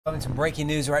Some breaking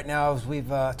news right now, as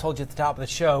we've told you at the top of the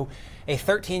show. A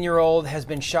 13-year-old has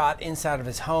been shot inside of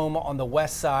his home on the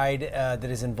west side that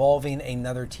is involving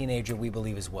another teenager, we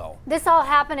believe, as well. This all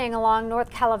happening along North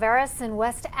Calaveras and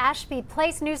West Ashby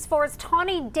Place. News 4's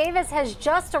Tawny Davis has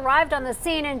just arrived on the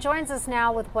scene and joins us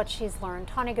now with what she's learned.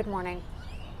 Tawny, good morning.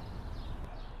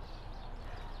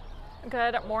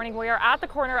 Good morning. We are at the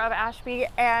corner of Ashby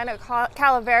and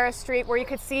Calaveras Street, where you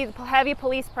could see the heavy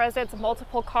police presence,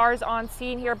 multiple cars on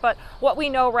scene here. But what we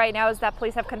know right now is that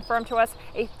police have confirmed to us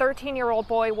a 13-year-old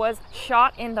boy was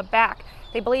shot in the back.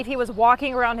 They believe he was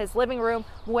walking around his living room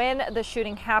when the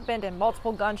shooting happened, and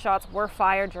multiple gunshots were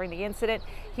fired during the incident.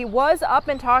 He was up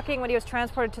and talking when he was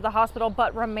transported to the hospital,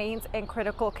 but remains in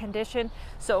critical condition.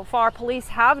 So far, police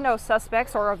have no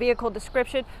suspects or a vehicle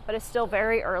description, but it's still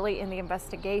very early in the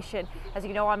investigation. As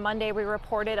you know, on Monday, we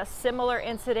reported a similar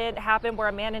incident happened where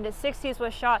a man in his 60s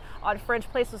was shot on French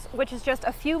Place, which is just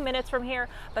a few minutes from here.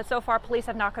 But so far, police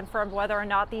have not confirmed whether or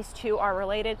not these two are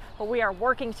related. But we are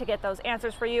working to get those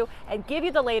answers for you and give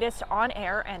you the latest on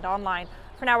air and online.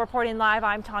 For now, reporting live,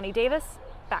 I'm Tawny Davis.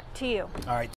 Back to you. All right.